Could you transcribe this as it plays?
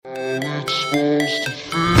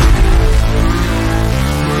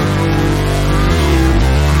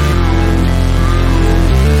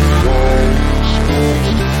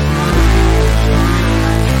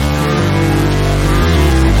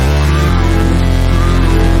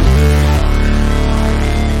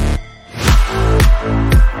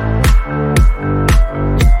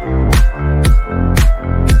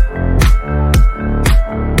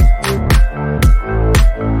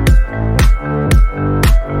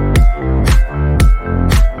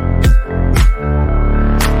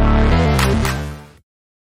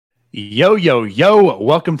Yo,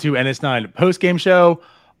 welcome to NS9 Postgame Show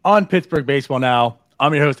on Pittsburgh Baseball Now.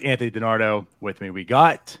 I'm your host, Anthony DiNardo. With me, we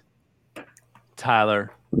got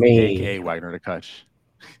Tyler, a.k.a. Wagner to Kutch.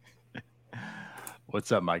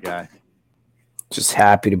 What's up, my guy? Just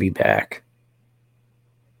happy to be back.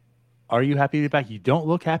 Are you happy to be back? You don't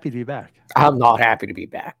look happy to be back. I'm not happy to be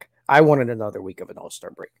back. I wanted another week of an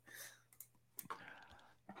All-Star break.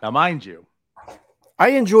 Now, mind you, I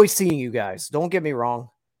enjoy seeing you guys. Don't get me wrong.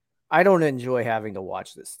 I don't enjoy having to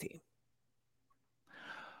watch this team.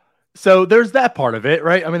 So there's that part of it,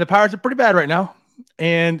 right? I mean, the Pirates are pretty bad right now.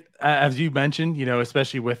 And as you mentioned, you know,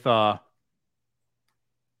 especially with, what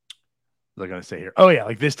was I going to say here? Oh, yeah,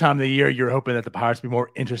 like this time of the year, you're hoping that the Pirates be more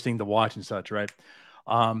interesting to watch and such, right?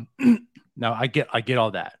 Now, I get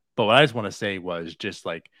all that. But what I just want to say was just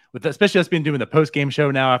like, with especially us being doing the post-game show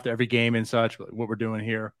now after every game and such, what we're doing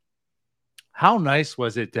here. How nice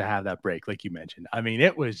was it to have that break, like you mentioned? I mean,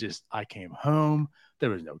 it was just, I came home. There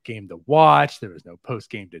was no game to watch. There was no post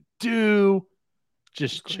game to do.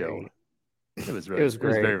 Just chill. It was great. It was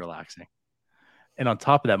very relaxing. And on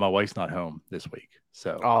top of that, my wife's not home this week.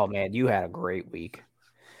 So, oh man, you had a great week.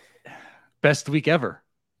 Best week ever.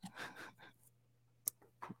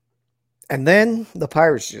 And then the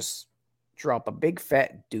Pirates just drop a big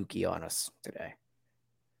fat dookie on us today.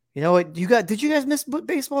 You know what? Did you guys miss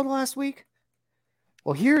baseball last week?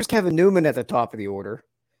 Well, here's Kevin Newman at the top of the order.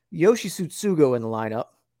 Yoshi Tsutsugo in the lineup.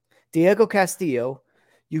 Diego Castillo.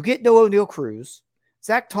 You get no O'Neill Cruz.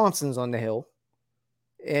 Zach Thompson's on the hill.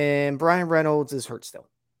 And Brian Reynolds is hurt still.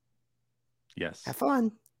 Yes. Have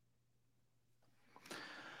fun.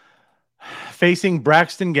 Facing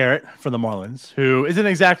Braxton Garrett for the Marlins, who isn't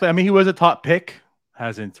exactly, I mean, he was a top pick.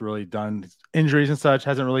 Hasn't really done injuries and such.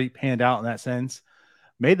 Hasn't really panned out in that sense.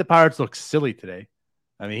 Made the Pirates look silly today.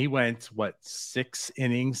 I mean, he went, 6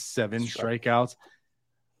 innings, 7 strikeouts.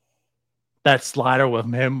 That slider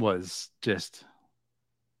with him was just,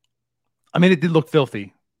 I mean, it did look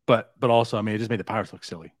filthy, but also, I mean, it just made the Pirates look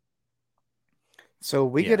silly. So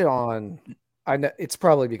we get on, I know it's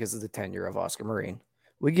probably because of the tenure of Oscar Marin.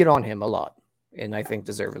 We get on him a lot, and I think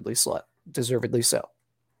deservedly so.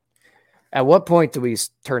 At what point do we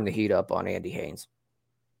turn the heat up on Andy Haines?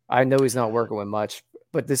 I know he's not working with much,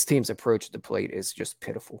 but this team's approach to the plate is just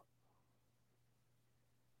pitiful.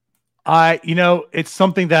 It's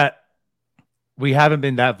something that we haven't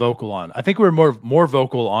been that vocal on. I think we're more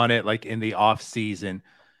vocal on it like in the off season.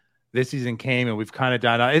 This season came and we've kind of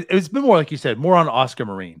done it's been more, like you said, more on Oscar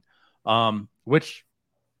Marin, which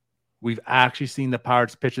we've actually seen the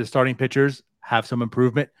Pirates pitchers, starting pitchers, have some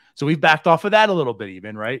improvement. So we've backed off of that a little bit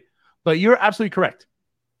even, right? But you're absolutely correct.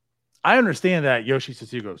 I understand that Yoshi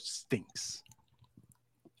Tsutsugo stinks.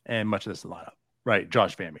 And much of this lineup, right?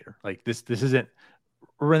 Josh Van Meter. Like this isn't,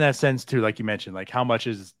 we're in that sense too, like you mentioned, like how much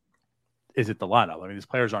is it the lineup? I mean, these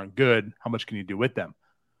players aren't good. How much can you do with them?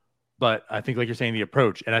 But I think, like you're saying, the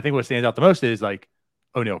approach, and I think what stands out the most is like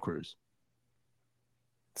O'Neill Cruz.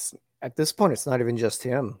 At this point, it's not even just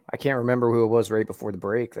him. I can't remember who it was right before the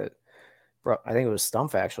break that brought, I think it was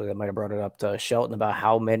Stumpf actually that might have brought it up to Shelton about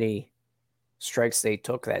how many strikes they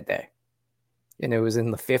took that day. And it was in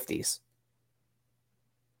the 50s.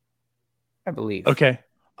 I believe. Okay.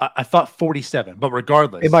 I thought 47, but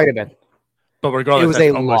regardless. It might have been. But regardless, it was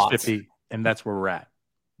that's a almost lot. 50, and that's where we're at.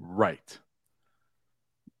 Right.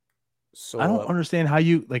 So I don't understand how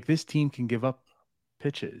this team can give up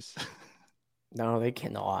pitches. No, they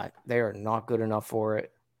cannot. They are not good enough for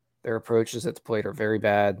it. Their approaches at the plate are very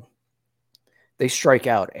bad. They strike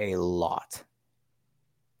out a lot.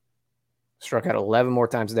 Struck out 11 more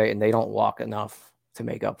times a day, and they don't walk enough to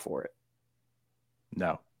make up for it.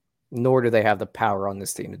 No. Nor do they have the power on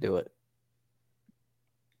this team to do it.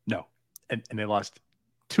 No. And they lost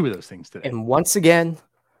 2 of those things today. And once again,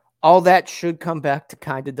 all that should come back to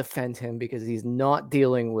kind of defend him because he's not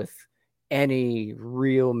dealing with any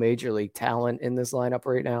real major league talent in this lineup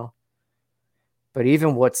right now. But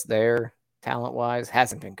even what's there, talent-wise,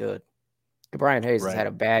 hasn't been good. Brian Hayes has had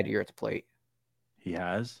a bad year at the plate. He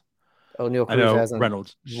has. O'Neill Cruz I know hasn't.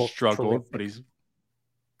 Reynolds struggled, but he's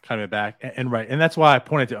coming back. And right. And that's why I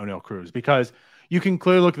pointed to O'Neal Cruz, because you can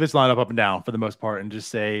clearly look at this lineup up and down for the most part and just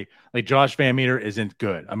say, like, Josh Van Meter isn't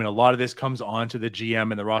good. I mean, a lot of this comes on to the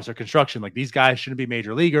GM and the roster construction. Like, these guys shouldn't be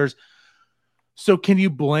major leaguers. So can you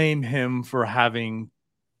blame him for having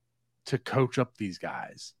to coach up these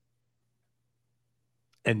guys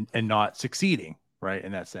and not succeeding, right,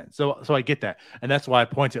 in that sense? So I get that. And that's why I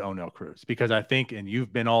point to O'Neal Cruz, because I think, and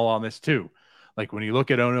you've been all on this too, like when you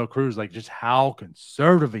look at O'Neal Cruz, like just how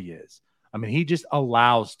conservative he is. I mean, he just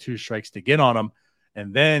allows 2 strikes to get on him,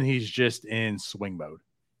 and then he's just in swing mode.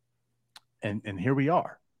 And here we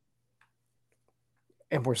are.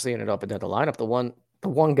 And we're seeing it up and down the lineup. The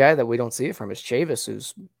one guy that we don't see it from is Chavis,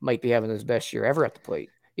 who's might be having his best year ever at the plate,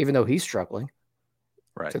 even though he's struggling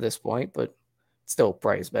to this point, but still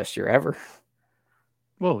probably his best year ever.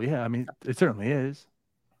 Well, yeah, I mean, it certainly is.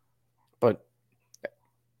 But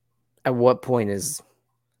at what point is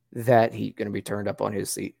that heat going to be turned up on his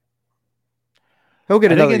seat? He'll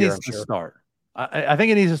get another year, I'm sure. Start. I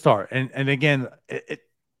think it needs to start. And again,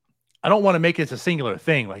 I don't want to make it a singular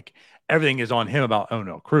thing. Like everything is on him about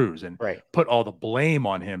O'Neal Cruz and put all the blame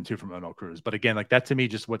on him too from O'Neal Cruz. But again, like that to me,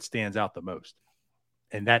 just what stands out the most.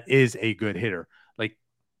 And that is a good hitter. Like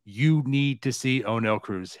you need to see O'Neal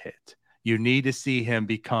Cruz hit. You need to see him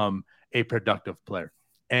become a productive player.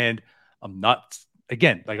 And I'm not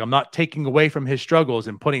taking away from his struggles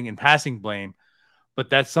and putting in passing blame, but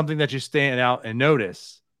that's something that you stand out and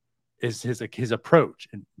notice is his approach.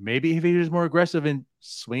 And maybe if he was more aggressive in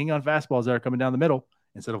swinging on fastballs that are coming down the middle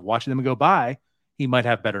instead of watching them go by, he might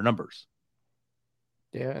have better numbers.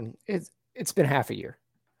 Yeah, and it's been half a year.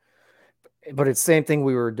 But it's the same thing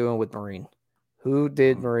we were doing with Marine. Who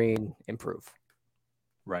did Marine improve?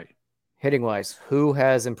 Right. Hitting-wise, who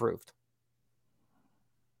has improved?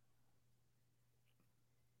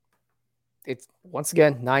 It's, once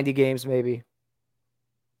again, 90 games maybe.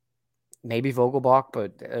 Maybe Vogelbach,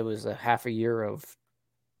 but it was a half a year of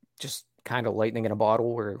just kind of lightning in a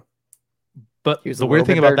bottle where but the weird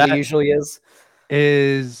thing about that he usually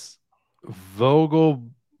is Vogel.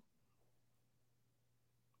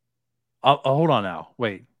 I'll hold on now.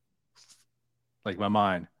 Wait. Like my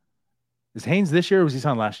mind. Is Haines this year or was he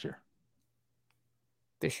signed last year?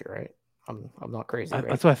 This year, right? I'm not crazy. Right?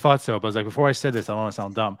 That's what I thought so. But I was like, before I said this, I don't want to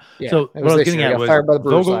sound dumb. Yeah, so what I was getting at was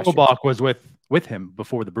Vogelbach was with him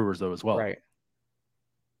before the Brewers though as well. Right.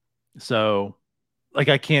 So like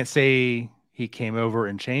I can't say he came over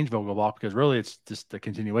and changed Vogelbach because really it's just a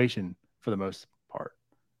continuation for the most part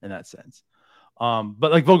in that sense.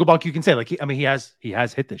 But like Vogelbach, you can say like he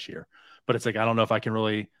has hit this year, but it's like I don't know if I can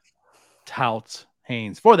really tout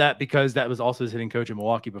Haines for that because that was also his hitting coach in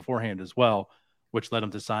Milwaukee beforehand as well, which led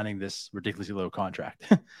him to signing this ridiculously low contract.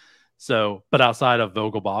 So, but outside of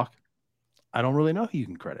Vogelbach, I don't really know who you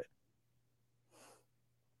can credit.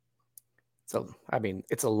 So, I mean,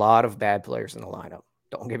 it's a lot of bad players in the lineup.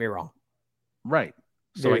 Don't get me wrong. Right.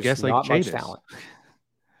 So there's I guess like Chavis.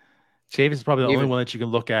 Chavis is probably the only one that you can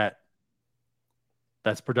look at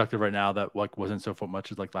that's productive right now that like wasn't so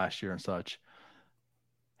much as like last year and such.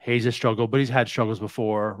 Hayes has struggled, but he's had struggles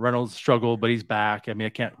before. Reynolds struggled, but he's back. I mean, I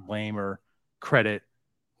can't blame or credit.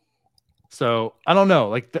 So I don't know.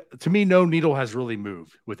 Like to me, no needle has really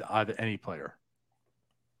moved with either any player.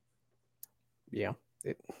 Yeah.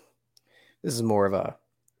 This is more of a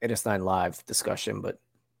NS9 live discussion, but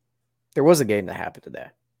there was a game that happened today.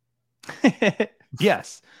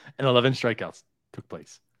 Yes. And 11 strikeouts took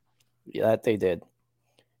place. Yeah, that they did.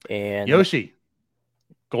 And Yoshi,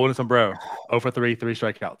 golden sombrero, 0 for 3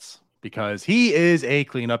 strikeouts because he is a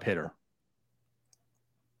cleanup hitter.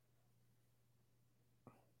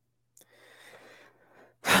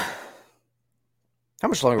 How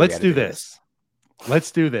much longer? Let's do this. Let's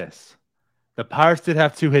do this. The Pirates did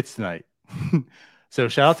have 2 hits tonight. So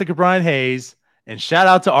shout out to Brian Hayes and shout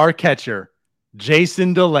out to our catcher,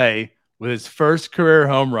 Jason DeLay, with his first career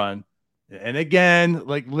home run. And again,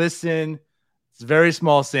 like, listen, it's a very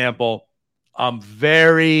small sample. I'm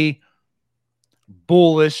very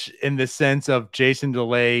bullish in the sense of Jason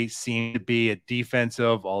DeLay seemed to be a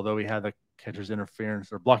defensive, although he had the catcher's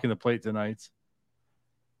interference or blocking the plate tonight.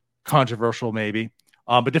 Controversial, maybe.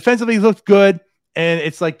 But defensively, he looked good. And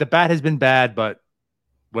it's like the bat has been bad, but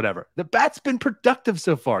whatever. The bat's been productive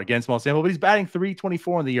so far. Again, small sample, but he's batting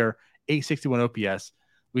 .324 in the year, .861 OPS.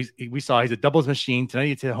 We saw he's a doubles machine. Tonight he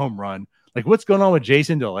hit a home run. Like, what's going on with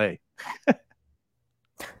Jason DeLay?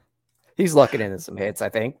 He's lucking into some hits, I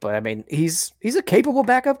think. But, I mean, he's a capable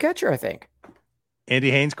backup catcher, I think.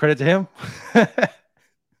 Andy Haines, credit to him.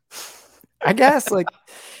 I guess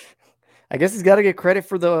he's got to get credit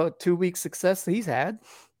for the 2-week success that he's had.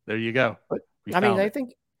 There you go. But I mean, I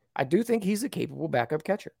think I do think he's a capable backup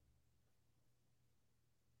catcher.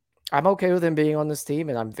 I'm okay with him being on this team,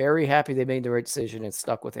 and I'm very happy they made the right decision and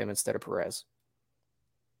stuck with him instead of Perez.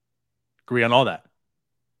 Agree on all that.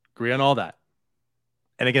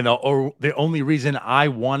 And again, the only reason I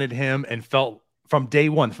wanted him and felt from day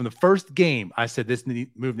one, from the first game, I said this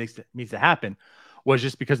move needs to happen, was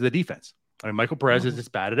just because of the defense. I mean, Michael Perez is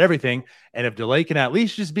just bad at everything. And if DeLay can at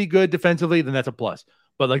least just be good defensively, then that's a plus.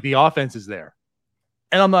 But like the offense is there.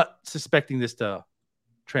 And I'm not suspecting this to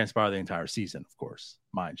transpire the entire season, of course,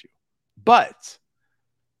 mind you. But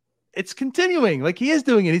it's continuing. Like he is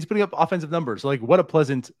doing it. He's putting up offensive numbers. Like what a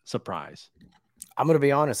pleasant surprise. I'm going to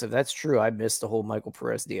be honest. If that's true, I missed the whole Michael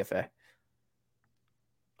Perez DFA.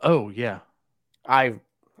 Oh, yeah. I've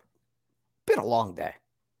been a long day.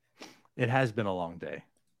 It has been a long day.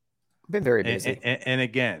 Been very busy. And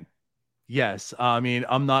again, yes. I mean,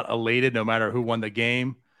 I'm not elated no matter who won the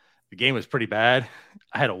game. The game was pretty bad.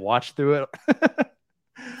 I had to watch through it.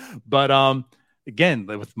 But again,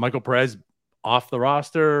 with Michael Perez off the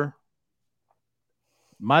roster,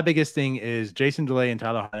 my biggest thing is Jason DeLay and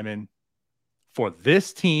Tyler Heineman for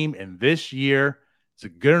this team and this year. It's a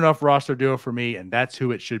good enough roster duo for me, and that's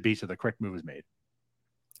who it should be. So the correct move was made.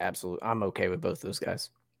 Absolutely. I'm okay with both those guys,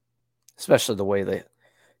 especially the way the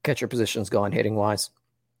catcher position's gone hitting wise.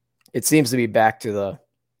 It seems to be back to the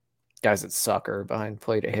guys that suck are behind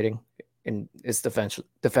plate at hitting and it's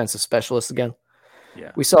defensive specialists again.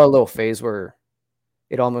 Yeah. We saw a little phase where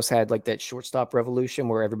it almost had like that shortstop revolution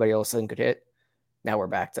where everybody else could hit. Now we're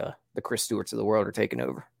back to the Chris Stewarts of the world are taking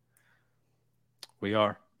over. We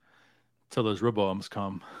are. Till those robo-ums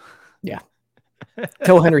come. Yeah.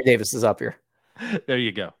 Till Henry Davis is up here. There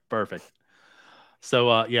you go. Perfect.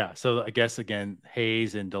 So, So I guess, again,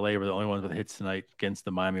 Hayes and DeLay were the only ones with hits tonight against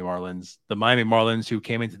the Miami Marlins. The Miami Marlins, who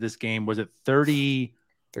came into this game, was it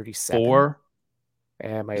 37?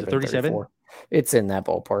 Yeah, it might have been 37. It's in that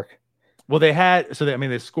ballpark. Well, they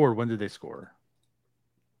scored. When did they score?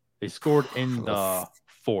 They scored in the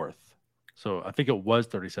fourth. So I think it was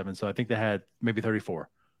 37. So I think they had maybe 34.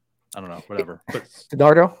 I don't know, whatever. But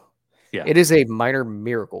DiNardo? Yeah. It is a minor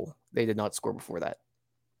miracle they did not score before that.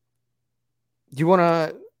 You want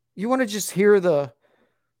to just hear the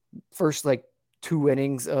first like 2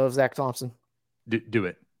 innings of Zach Thompson? Do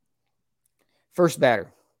it. First batter.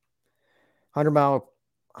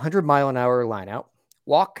 100 mile an hour line out.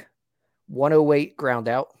 Walk. 108 ground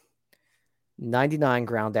out. 99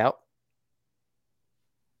 ground out.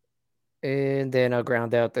 And then a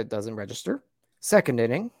ground out that doesn't register. Second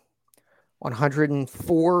inning.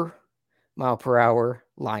 104 mile per hour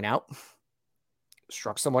line out.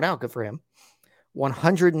 Struck someone out. Good for him.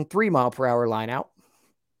 103 mile per hour line out.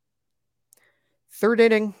 Third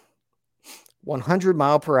inning. 100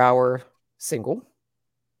 mile per hour single.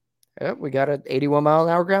 Yep, we got an 81 mile an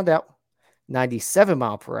hour ground out. 97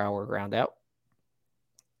 mile per hour ground out.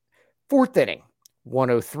 Fourth inning.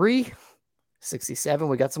 103. 67.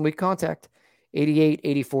 We got some weak contact. 88,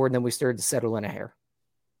 84, and then we started to settle in a hair.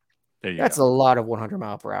 That's a lot of 100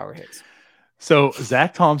 mile per hour hits. So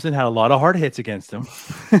Zach Thompson had a lot of hard hits against him.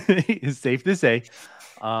 It's safe to say.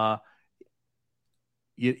 Again,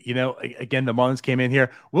 the Marlins came in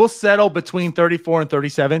here. We'll settle between 34 and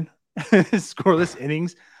 37 scoreless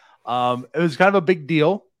innings. It was kind of a big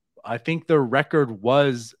deal. I think the record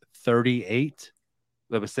was 38.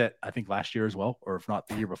 That was set, I think, last year as well, or if not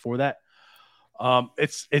the year before that.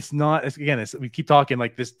 We keep talking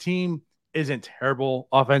like this team isn't terrible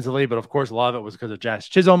offensively, but of course a lot of it was because of Jazz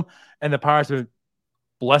Chisholm, and the Pirates have been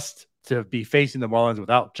blessed to be facing the Marlins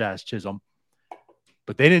without Jazz Chisholm.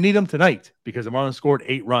 But they didn't need him tonight because the Marlins scored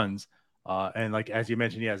 8 runs. And like as you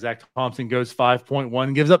mentioned, Zach Thompson goes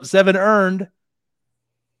 5.1, gives up 7 earned.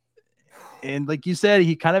 And like you said,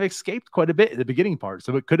 he kind of escaped quite a bit at the beginning part,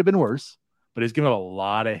 so it could have been worse. But he's given up a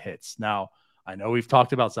lot of hits. Now I know we've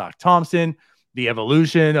talked about Zach Thompson, the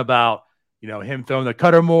evolution about him throwing the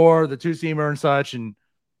cutter more, the 2-seamer and such, and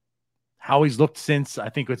how he's looked since, I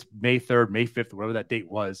think it's May 3rd, May 5th, whatever that date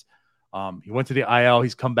was. He went to the IL.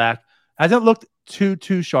 He's come back. Hasn't looked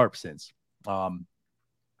too sharp since.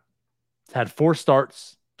 Had 4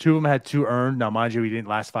 starts. 2 of them had 2 earned. Now, mind you, he didn't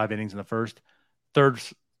last 5 innings in the first. Third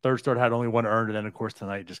start had only 1 earned. And then, of course,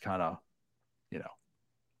 tonight just kind of,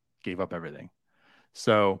 gave up everything.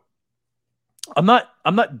 So I'm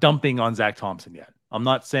not dumping on Zach Thompson yet. I'm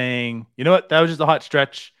not saying, you know what, that was just a hot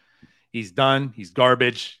stretch. He's done. He's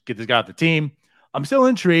garbage. Get this guy off the team. I'm still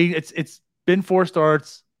intrigued. It's been 4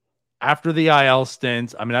 starts after the IL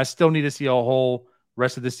stints. I mean, I still need to see a whole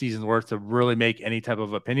rest of the season's worth to really make any type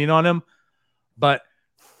of opinion on him. But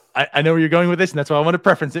I know where you're going with this, and that's why I want to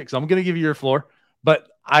preference it because I'm going to give you your floor. But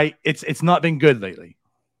it's not been good lately.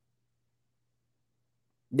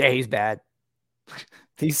 Yeah, he's bad.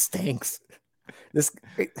 He stinks. This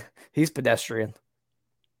he's pedestrian.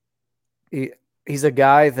 He's a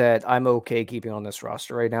guy that I'm okay keeping on this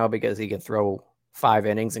roster right now because he can throw 5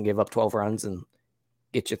 innings and give up 12 runs and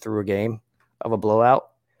get you through a game of a blowout.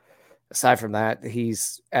 Aside from that,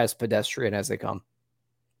 he's as pedestrian as they come.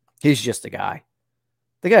 He's just a guy.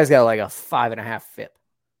 The guy's got like a 5.5 FIP.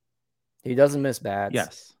 He doesn't miss bats.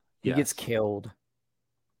 Yes. He gets killed,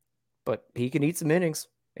 but he can eat some innings.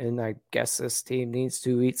 And I guess this team needs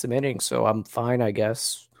to eat some innings, so I'm fine, I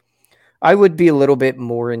guess. I would be a little bit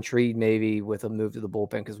more intrigued maybe with a move to the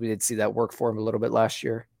bullpen because we did see that work for him a little bit last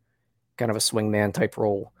year. Kind of a swingman type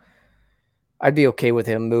role. I'd be okay with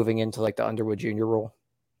him moving into like the Underwood Jr. role.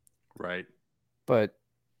 Right. But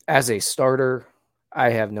as a starter,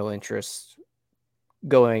 I have no interest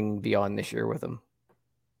going beyond this year with him.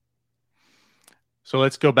 So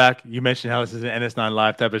let's go back. You mentioned how this is an NS9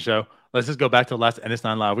 Live type of show. Let's just go back to the last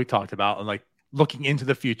NS9 Live we talked about and like looking into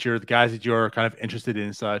the future, the guys that you're kind of interested in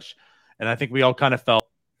and such. And I think we all kind of felt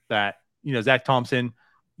that, Zach Thompson,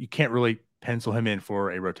 you can't really pencil him in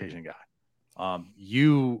for a rotation guy. I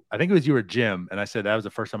think it was you or Jim, and I said that was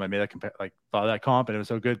the first time I made that thought of that comp, and it was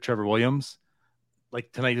so good. Trevor Williams,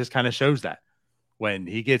 like tonight, just kind of shows that when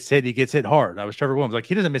he gets hit hard. That was Trevor Williams. Like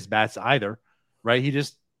he doesn't miss bats either, right? He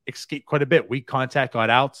just escaped quite a bit. Weak contact,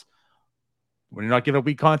 got outs. When you're not giving up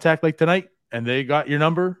weak contact like tonight, and they got your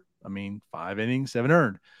number, 5 innings, 7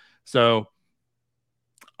 earned. So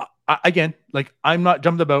again, like I'm not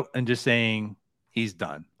jumping the boat and just saying he's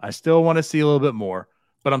done. I still want to see a little bit more.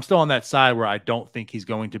 But I'm still on that side where I don't think he's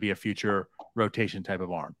going to be a future rotation type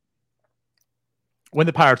of arm. When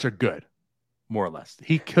the Pirates are good, more or less.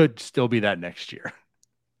 He could still be that next year.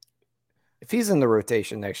 If he's in the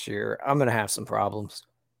rotation next year, I'm going to have some problems.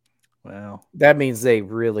 Well, that means they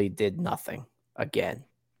really did nothing again.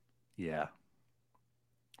 Yeah.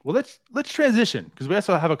 Well, let's transition because we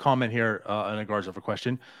also have a comment here in regards of a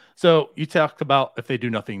question. So you talked about if they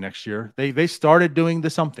do nothing next year, they started doing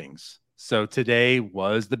the somethings. So today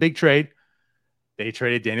was the big trade. They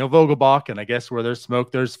traded Daniel Vogelbach, and I guess where there's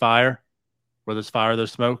smoke, there's fire. Where there's fire,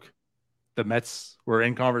 there's smoke. The Mets were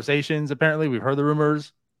in conversations, apparently. We've heard the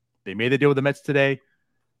rumors. They made the deal with the Mets today.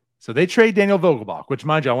 So they trade Daniel Vogelbach, which,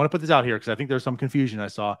 mind you, I want to put this out here because I think there's some confusion I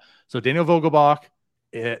saw. So Daniel Vogelbach,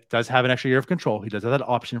 it does have an extra year of control. He does have that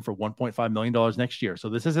option for $1.5 million next year. So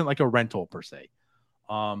this isn't like a rental per se.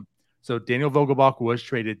 So Daniel Vogelbach was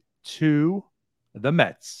traded to the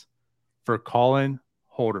Mets for Colin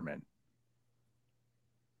Holderman.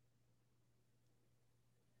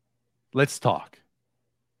 Let's talk.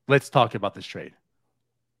 Let's talk about this trade.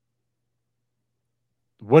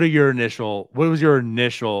 What was your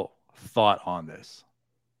initial thought on this?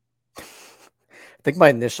 I think my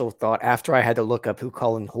initial thought after I had to look up who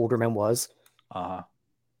Colin Holderman was.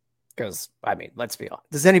 Because, let's be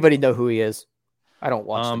honest. Does anybody know who he is? I don't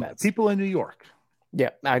watch the Mets. People in New York.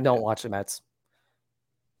 Yeah, I don't watch the Mets.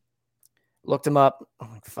 Looked him up.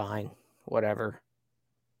 Fine, whatever.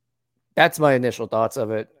 That's my initial thoughts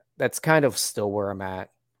of it. That's kind of still where I'm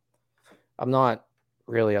at. I'm not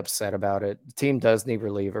really upset about it. The team does need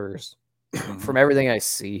relievers. From everything I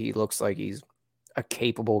see, he looks like he's a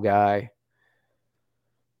capable guy.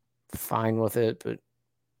 Fine with it, but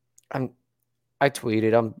I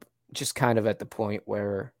tweeted, I'm just kind of at the point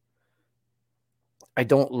where I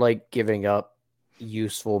don't like giving up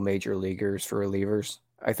useful major leaguers for relievers.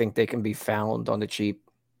 I think they can be found on the cheap,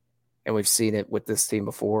 and we've seen it with this team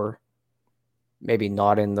before. Maybe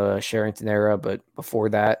not in the Sherrington era, but before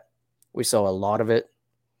that, we saw a lot of it.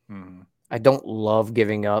 I don't love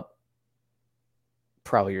giving up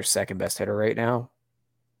probably your second best hitter right now,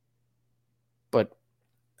 but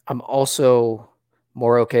I'm also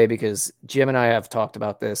more okay because Jim and I have talked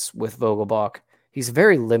about this with Vogelbach. He's a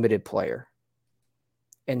very limited player,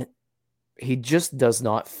 and he just does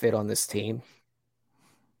not fit on this team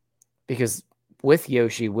because with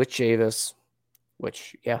Yoshi, with Chavis,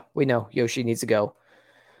 which, yeah, we know Yoshi needs to go.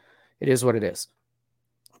 It is what it is.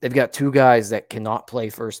 They've got 2 guys that cannot play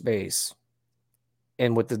first base.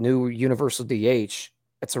 And with the new universal DH,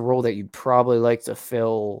 it's a role that you'd probably like to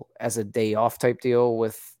fill as a day off type deal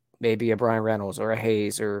with maybe a Brian Reynolds or a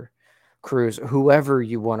Hayes or Cruz, or whoever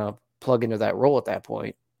you want to plug into that role at that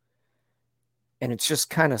point. And it's just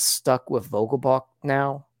kind of stuck with Vogelbach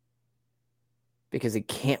now because he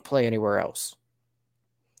can't play anywhere else.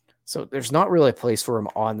 So there's not really a place for him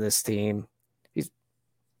on this team. He's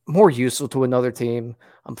more useful to another team.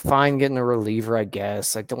 I'm fine getting a reliever, I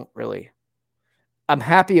guess. I'm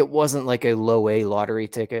happy it wasn't like a low A lottery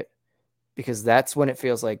ticket because that's when it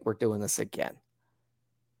feels like we're doing this again.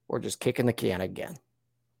 We're just kicking the can again.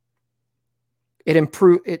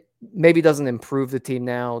 It maybe doesn't improve the team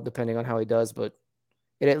now, depending on how he does, but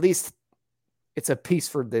it's a piece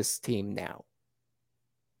for this team now.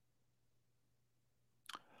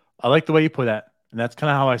 I like the way you put that. And that's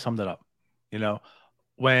kind of how I summed it up.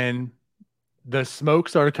 When the smoke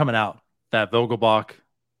started coming out that Vogelbach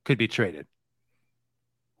could be traded.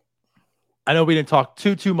 I know we didn't talk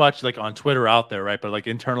too much like on Twitter out there, right? But like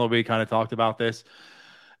internally, we kind of talked about this.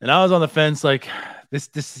 And I was on the fence, like, this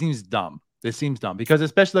seems dumb. This seems dumb because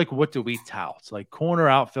especially like what do we tout? Like corner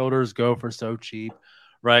outfielders go for so cheap,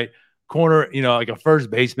 right? Corner, like a first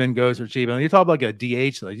baseman goes for cheap. And you talk about like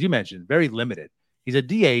a DH, like you mentioned, very limited. He's a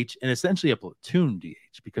DH and essentially a platoon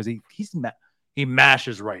DH because he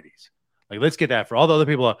mashes righties. Like, let's get that for all the other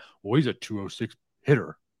people. Well, he's a 206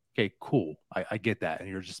 hitter. Okay, cool. I get that. And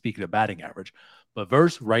you're just speaking of batting average. But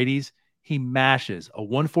versus righties, he mashes a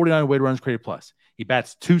 149 weighted runs created plus. He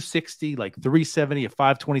bats 260, like 370, a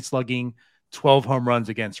 520 slugging, 12 home runs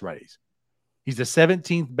against righties. He's the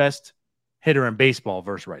 17th best hitter in baseball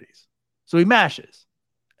versus righties. So he mashes.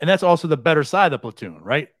 And that's also the better side of the platoon,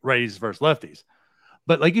 right? Righties versus lefties.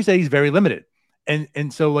 But like you said, he's very limited.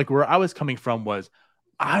 And so like where I was coming from was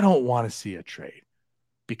I don't want to see a trade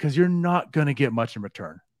because you're not going to get much in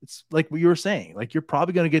return. It's like what you were saying. Like you're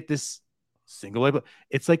probably going to get this single label.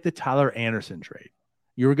 It's like the Tyler Anderson trade.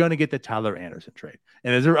 You're going to get the Tyler Anderson trade.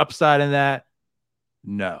 And is there upside in that?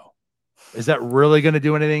 No. Is that really going to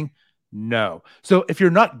do anything? No. So if you're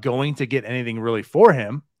not going to get anything really for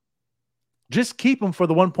him, just keep him for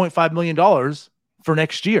the $1.5 million for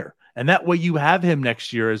next year. And that way you have him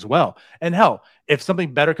next year as well. And hell, if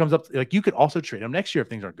something better comes up, like you could also trade him next year if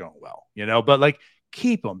things aren't going well, but like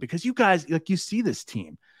keep him because you guys, like you see this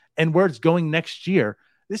team and where it's going next year,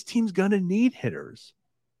 this team's going to need hitters.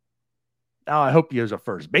 Now, I hope there's a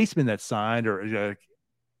first baseman that's signed or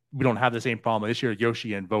we don't have the same problem this year,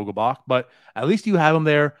 Yoshi and Vogelbach, but at least you have him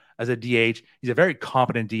there as a DH. He's a very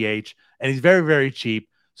competent DH and he's very, very cheap.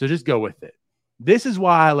 So just go with it. This is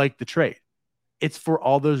why I like the trade. It's for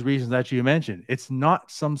all those reasons that you mentioned. It's not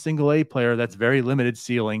some single A player that's very limited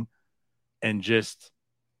ceiling and just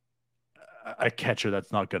a catcher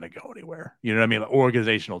that's not going to go anywhere. You know what I mean? Like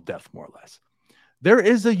organizational depth, more or less. There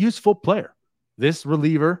is a useful player. This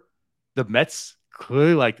reliever, the Mets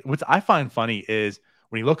clearly like. What I find funny is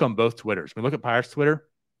when you look on both Twitters, when you look at Pirates Twitter,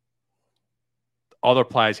 all the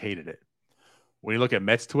replies hated it. When you look at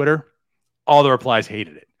Mets Twitter, all the replies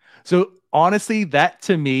hated it. So honestly, that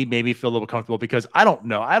to me made me feel a little comfortable because I don't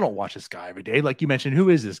know. I don't watch this guy every day. Like you mentioned, who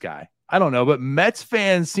is this guy? I don't know, but Mets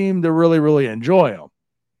fans seem to really, really enjoy him.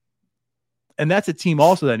 And that's a team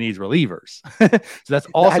also that needs relievers. So that's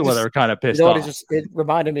also why they're kind of pissed off. It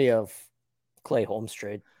reminded me of Clay Holmes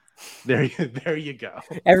trade. There you go.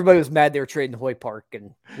 Everybody was mad they were trading Hoy Park,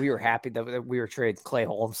 and we were happy that we were trading Clay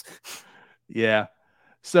Holmes. Yeah.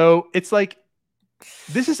 So it's like,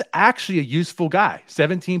 this is actually a useful guy.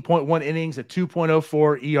 17.1 innings, a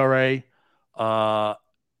 2.04 ERA.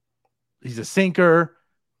 He's a sinker,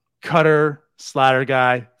 cutter, slider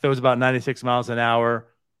guy. Throws about 96 miles an hour.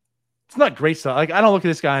 It's not great stuff. Like I don't look at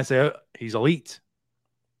this guy and say, oh, he's elite,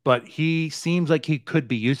 but he seems like he could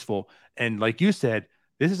be useful. And like you said,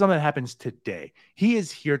 this is something that happens today. He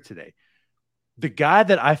is here today. The guy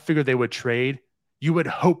that I figured they would trade, you would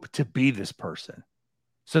hope to be this person.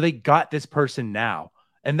 So they got this person now.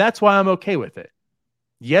 And that's why I'm okay with it.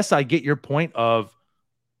 Yes, I get your point of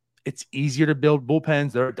it's easier to build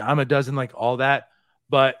bullpens. There are a dime a dozen, like all that.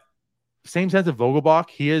 But same sense of Vogelbach,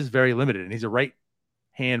 he is very limited. And he's a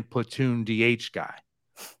right-hand platoon DH guy.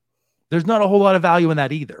 There's not a whole lot of value in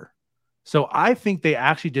that either. So I think they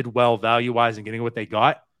actually did well value-wise in getting what they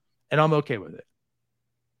got. And I'm okay with it.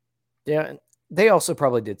 Yeah, they also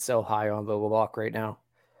probably did sell high on Vogelbach right now.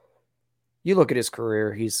 You look at his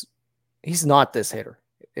career, he's not this hitter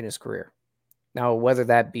in his career. Now, whether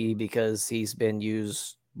that be because he's been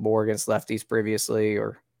used more against lefties previously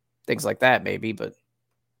or things like that, maybe, but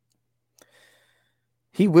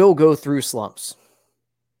he will go through slumps.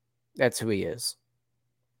 That's who he is.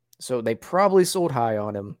 So they probably sold high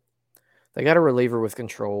on him. They got a reliever with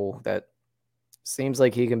control that seems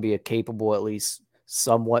like he can be a capable, at least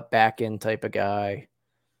somewhat back-end type of guy.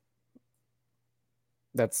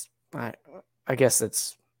 I guess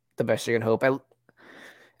that's the best you can hope.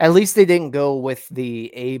 At least they didn't go with the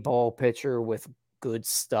A-ball pitcher with good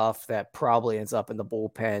stuff that probably ends up in the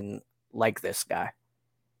bullpen like this guy.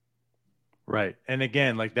 Right. And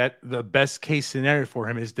again, like that, the best case scenario for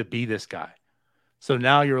him is to be this guy. So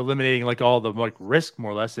now you're eliminating like all the like risk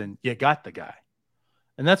more or less, and you got the guy.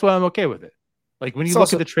 And that's why I'm okay with it. Like when you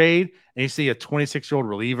look at the trade and you see a 26-year-old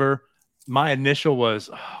reliever, my initial was,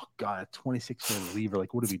 oh God, a 26-year reliever.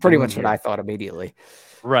 Like, what are we Pretty doing much here? what I thought immediately.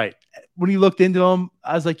 Right. When you looked into him,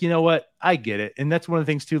 I was like, you know what? I get it. And that's one of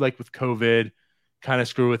the things too, like with COVID, kind of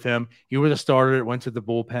screw with him. He was a starter, went to the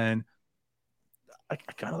bullpen. I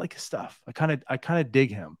kind of like his stuff. I kind of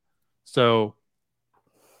dig him. So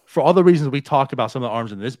for all the reasons we talked about some of the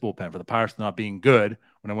arms in this bullpen, for the Pirates not being good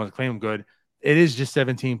when I want to claim them good, it is just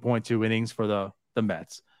 17.2 innings for the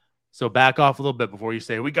Mets. So back off a little bit before you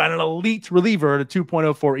say we got an elite reliever at a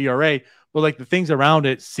 2.04 ERA, but like the things around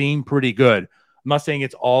it seem pretty good. I'm not saying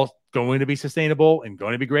it's all going to be sustainable and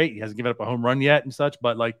going to be great. He hasn't given up a home run yet and such,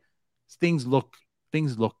 but like things look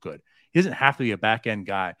good. He doesn't have to be a back end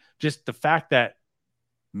guy. Just the fact that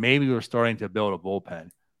maybe we're starting to build a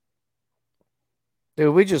bullpen.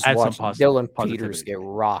 Dude, we just watched Dillon Peters get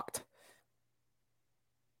rocked.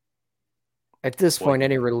 At this point,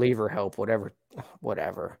 any reliever help, whatever.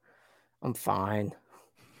 I'm fine.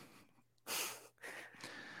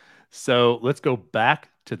 So let's go back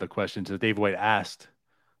to the questions that Dave White asked.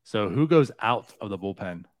 So who goes out of the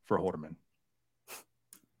bullpen for Holderman?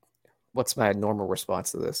 What's my normal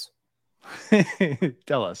response to this?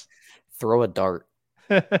 Tell us. Throw a dart.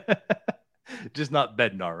 Just not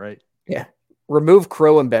Bednar, right? Yeah. Remove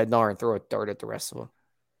Crow and Bednar and throw a dart at the rest of them.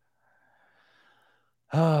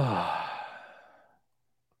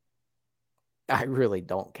 I really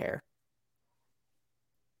don't care.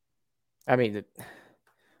 I mean,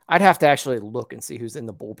 I'd have to actually look and see who's in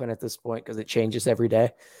the bullpen at this point because it changes every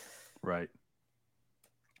day. Right.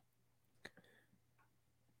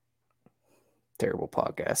 Terrible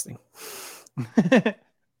podcasting.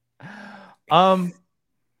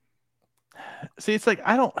 See, it's like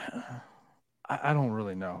I don't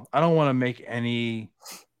really know. I don't want to make any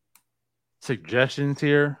suggestions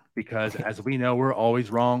here because, as we know, we're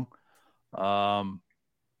always wrong. I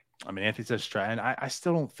mean, Anthony says Stratton. I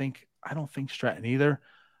still don't think. I don't think Stratton either.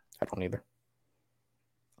 I don't either.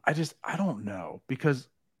 I don't know because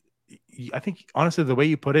I think honestly the way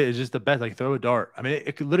you put it is just the best. Like throw a dart. I mean,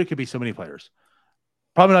 it literally could be so many players.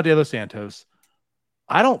 Probably not De Los Santos.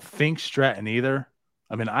 I don't think Stratton either.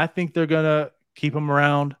 I mean, I think they're gonna keep him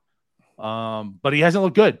around, but he hasn't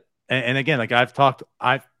looked good. And again, like I've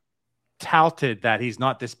touted that he's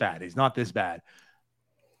not this bad. He's not this bad.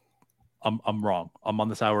 I'm wrong. I'm on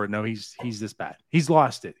the side where no, he's this bad. He's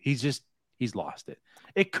lost it. He's lost it.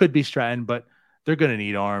 It could be Stratton, but they're gonna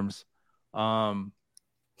need arms. I'm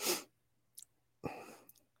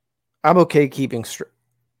okay keeping.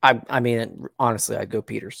 I mean, honestly, I'd go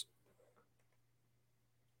Peters.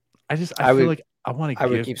 I feel like I want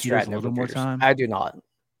to give Peters a little more time. I do not.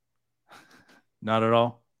 Not at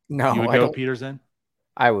all. No, you would go Peters in.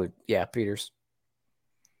 I would, yeah, Peters.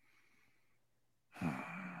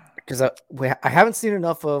 Because I haven't seen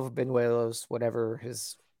enough of Benuelos, whatever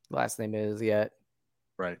his last name is yet.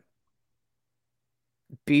 Right.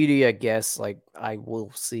 Beatty, I guess, like I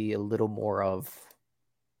will see a little more of.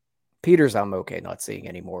 Peters, I'm okay not seeing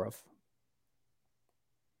any more of.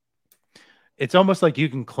 It's almost like you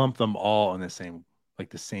can clump them all in the same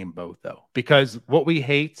boat, though, because what we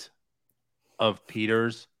hate of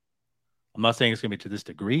Peters, I'm not saying it's going to be to this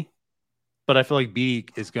degree, but I feel like B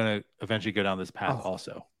is going to eventually go down this path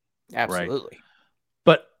also. Absolutely. Right?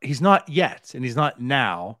 But he's not yet, and he's not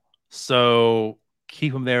now. So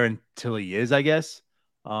keep him there until he is, I guess.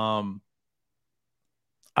 I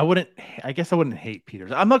wouldn't hate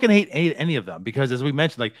Peters. I'm not going to hate any of them because, as we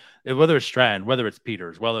mentioned, like whether it's Stratton, whether it's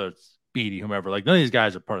Peters, whether it's Beatty, whomever, like none of these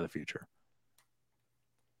guys are part of the future.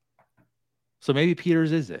 So maybe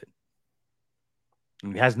Peters is it.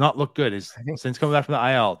 He has not looked good since coming back from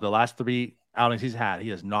the IL. The last 3 outings he's had, he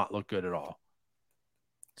has not looked good at all.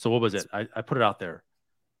 So what was it? I put it out there.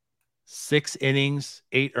 6 innings,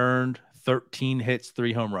 8 earned, 13 hits,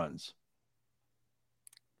 3 home runs.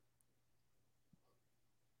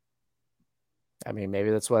 I mean, maybe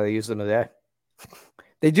that's why they use them today.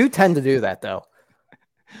 They do tend to do that, though.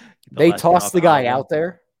 They toss the guy out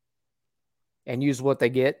there and use what they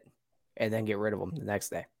get and then get rid of him the next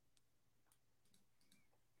day.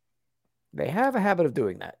 They have a habit of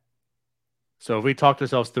doing that. So if we talked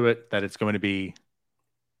ourselves through it, that it's going to be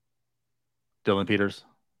Dillon Peters?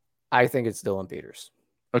 I think it's Dillon Peters.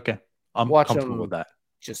 Okay. I'm comfortable with that.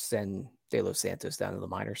 Just send De Los Santos down to the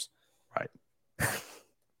minors. Right.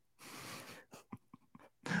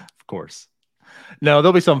 Of course. No,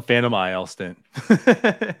 there'll be some phantom IL stint.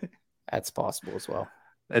 That's possible as well.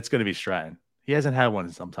 It's going to be Stratton. He hasn't had one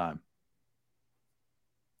in some time.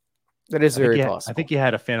 That is very possible. I think he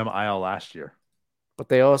had a phantom IL last year. But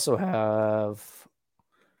they also have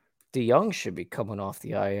DeYoung should be coming off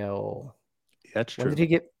the IL. That's true. When did he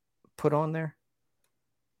get put on there?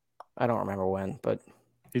 I don't remember when, but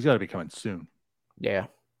he's got to be coming soon. Yeah.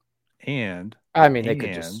 And I mean, they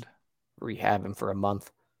could just rehab him for a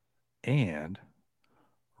month. And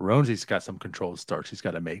Ronesy's got some controlled starts he's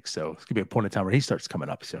got to make. So it's going to be a point in time where he starts coming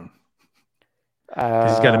up soon.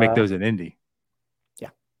 Because he's got to make those in Indy. Yeah.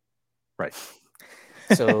 Right.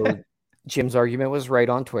 So Jim's argument was right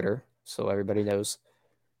on Twitter. So everybody knows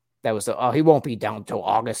that was he won't be down until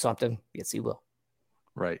August something. Yes, he will.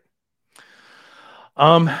 Right.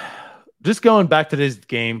 Just going back to this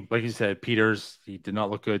game, like you said, Peters, he did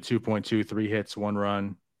not look good. 2.2, 3 hits, 1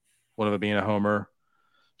 run, one of them being a homer.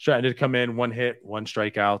 Stratton did come in, 1 hit, 1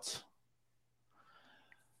 strikeout.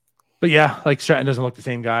 But yeah, like Stratton doesn't look the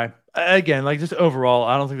same guy. Again, like just overall,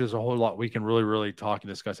 I don't think there's a whole lot we can really talk and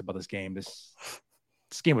discuss about this game. This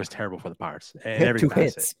game was terrible for the Pirates and every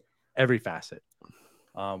facet. Hits. Every facet.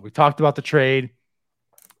 We talked about the trade.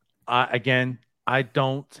 I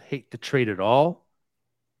don't hate the trade at all.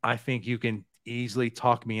 I think you can easily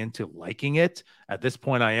talk me into liking it. At this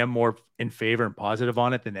point, I am more in favor and positive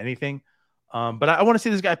on it than anything. But I want to see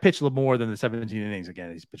this guy pitch a little more than the 17 innings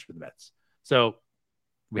again. He's pitched for the Mets. So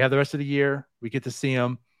we have the rest of the year. We get to see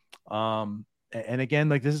him. And again,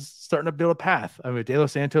 like this is starting to build a path. I mean, De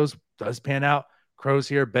Los Santos does pan out. Crow's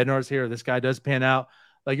here. Bednar's here. This guy does pan out.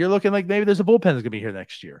 Like you're looking like maybe there's a bullpen that's going to be here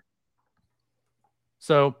next year.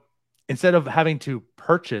 So instead of having to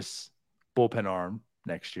purchase bullpen arm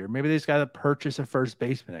next year, maybe they just got to purchase a first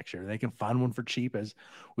baseman next year. They can find one for cheap, as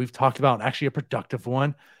we've talked about, and actually a productive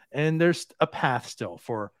one. And there's a path still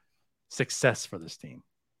for success for this team.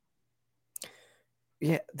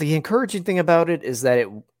 Yeah, the encouraging thing about it is that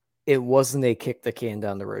it wasn't a kick the can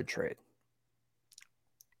down the road trade.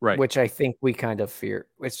 Right. Which I think we kind of fear.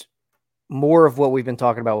 It's more of what we've been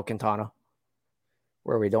talking about with Quintana,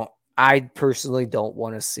 where I personally don't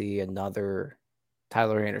want to see another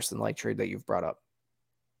Tyler Anderson-like trade that you've brought up.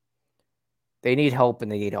 They need help,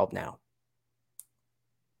 and they need help now.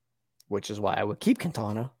 Which is why I would keep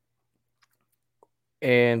Quintana.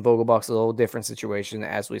 And Vogelbach's a little different situation,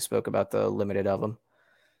 as we spoke about the limited of him.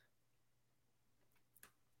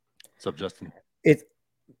 What's up, Justin?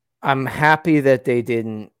 I'm happy that they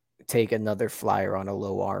didn't take another flyer on a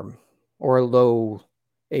low arm or a low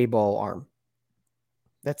A-ball arm.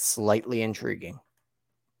 That's slightly intriguing.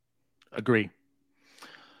 Agree.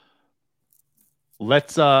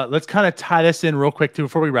 Let's kind of tie this in real quick too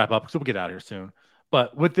before we wrap up, because we'll get out of here soon.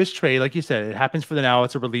 But with this trade, like you said, it happens for the now.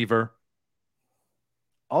 It's a reliever.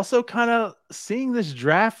 Also, kind of seeing this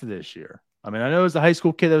draft this year. I mean, I know as a high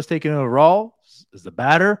school kid that was taken overall as the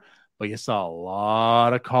batter, but you saw a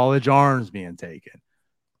lot of college arms being taken.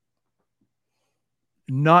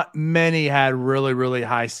 Not many had really, really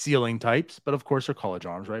high ceiling types, but of course they're college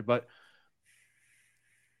arms, right? But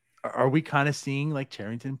are we kind of seeing like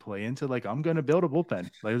Cherington play into like, I'm going to build a bullpen?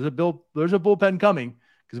 Like there's a bullpen coming,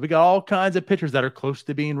 because we got all kinds of pitchers that are close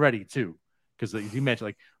to being ready too. Because like you mentioned,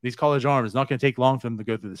 like these college arms, it's not going to take long for them to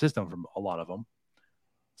go through the system from a lot of them.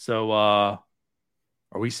 So are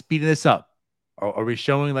we speeding this up? Are we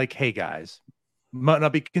showing like, hey guys, might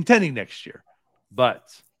not be contending next year, but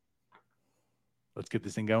let's get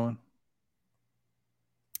this thing going?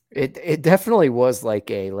 It definitely was like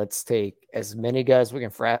let's take as many guys we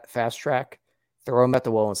can fast track, throw them at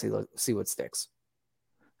the wall, and see what sticks.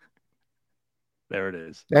 There it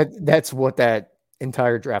is. That's what that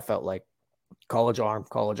entire draft felt like. College arm,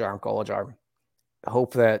 college arm, college arm. I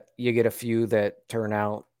hope that you get a few that turn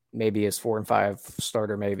out maybe as 4 and 5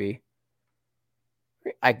 starter, maybe.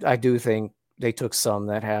 I do think they took some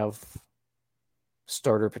that have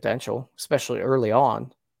starter potential, especially early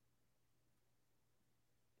on.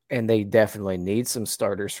 And they definitely need some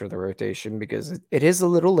starters for the rotation, because it is a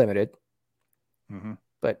little limited. Mm-hmm.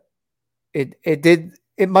 But it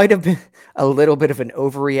might have been a little bit of an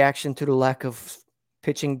overreaction to the lack of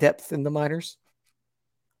pitching depth in the minors,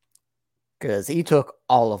 because he took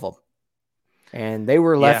all of them, and they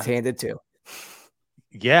were left-handed too.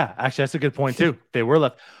 Yeah, actually, that's a good point too. They were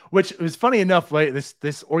left, which was funny enough. Like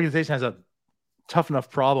this organization has a tough enough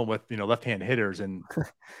problem with left-handed hitters, and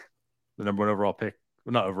the number 1 overall pick,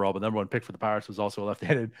 well, not overall, but number 1 pick for the Pirates was also a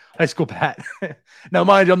left-handed high school bat. Now,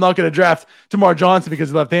 mind you, I'm not going to draft Tamar Johnson because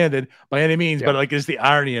he's left-handed by any means, but like, it's the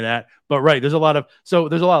irony in that. But right, there's a lot of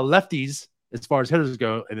lefties as far as hitters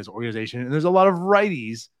go in this organization, and there's a lot of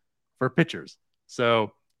righties for pitchers.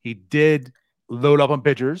 So he did load up on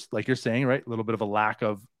pitchers, like you're saying, right? A little bit of a lack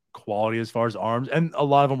of quality as far as arms, and a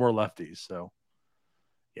lot of them were lefties. So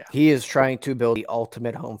yeah, he is trying to build the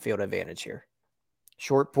ultimate home field advantage here.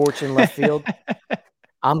 Short porch in left field.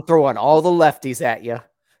 I'm throwing all the lefties at you.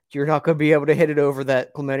 You're not going to be able to hit it over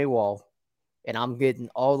that Clemente wall, and I'm getting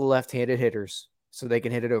all the left-handed hitters so they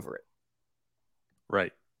can hit it over it.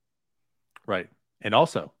 Right. Right. And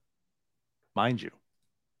also, mind you,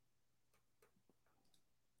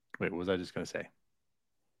 wait, what was I just going to say?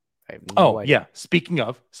 I have no idea. Yeah. Speaking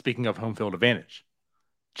of home field advantage,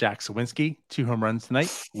 Jack Sawinski, 2 home runs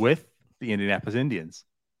tonight with the Indianapolis Indians.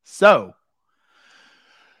 So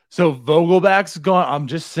Vogelbach's gone. I'm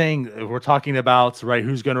just saying, we're talking about, right,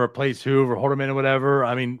 who's going to replace who, or Holderman or whatever.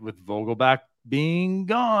 I mean, with Vogelbach being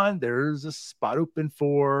gone, there's a spot open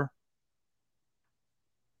for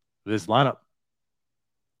this lineup.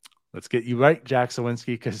 Let's get you right, Jack Sawinski,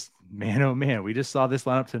 because man, oh man, we just saw this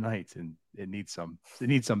lineup tonight, and it needs some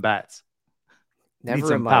bats.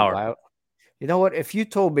 Never in my power. wild. You know what? If you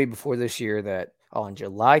told me before this year that on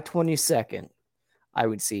July 22nd, I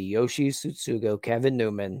would see Yoshi Tsutsugo, Kevin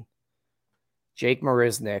Newman, Jake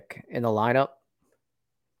Marisnick in the lineup,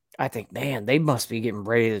 I think, man, they must be getting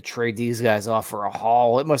ready to trade these guys off for a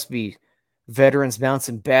haul. It must be veterans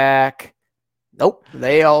bouncing back. Nope,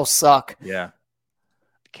 they all suck. Yeah.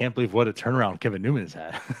 Can't believe what a turnaround Kevin Newman has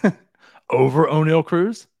had. Over O'Neal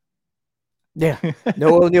Cruz? Yeah.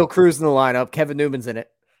 No O'Neal Cruz in the lineup. Kevin Newman's in it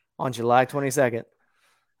on July 22nd.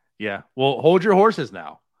 Yeah. Well, hold your horses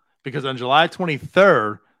now, because on July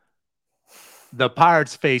 23rd, the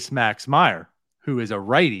Pirates face Max Meyer, who is a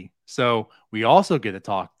righty. So we also get to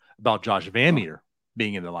talk about Josh Van Meter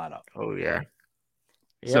being in the lineup. Oh, yeah.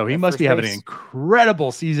 So he must be having an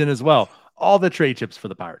incredible season as well. All the trade chips for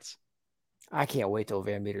the Pirates. I can't wait till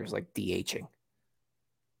Van Meter's like DHing.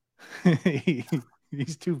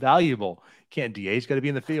 He's too valuable. Can't DH. Got to be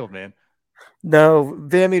in the field, man. No,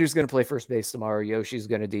 Van Meter's going to play first base tomorrow. Yoshi's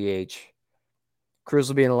going to DH. Cruz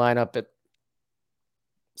will be in the lineup at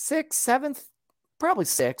 6th, 7th, probably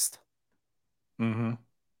 6th. Mm-hmm.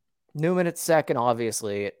 Newman at 2nd,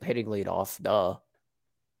 obviously, hitting leadoff. Duh.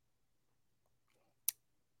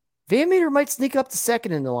 Van Meter might sneak up to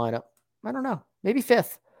 2nd in the lineup. I don't know. Maybe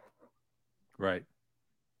 5th. Right.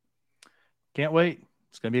 Can't wait.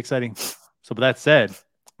 It's going to be exciting. So with that said,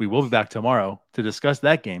 we will be back tomorrow to discuss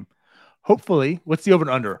that game. Hopefully, what's the over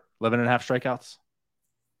and under? 11.5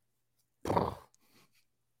 strikeouts?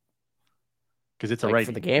 Because it's a righty.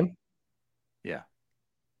 For the game? Yeah.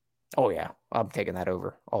 Oh, yeah. I'm taking that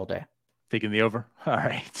over all day. Taking the over? All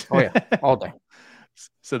right. Oh, yeah. All day.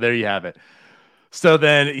 So there you have it. So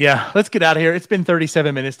then, yeah, let's get out of here. It's been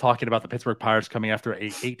 37 minutes talking about the Pittsburgh Pirates coming after an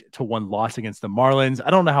 8-1 loss against the Marlins.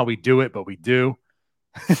 I don't know how we do it, but we do.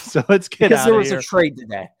 So let's get out of here. Because there was a trade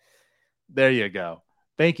today. There you go.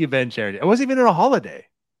 Thank you, Ben Charity. I wasn't even on a holiday.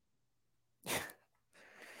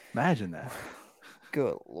 Imagine that.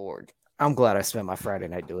 Good Lord. I'm glad I spent my Friday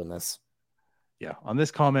night doing this. Yeah. On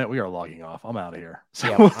this comment, we are logging off. I'm out of here. So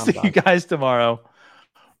yeah, we'll see you guys tomorrow.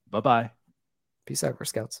 Bye-bye. Peace out, Girl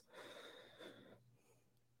Scouts.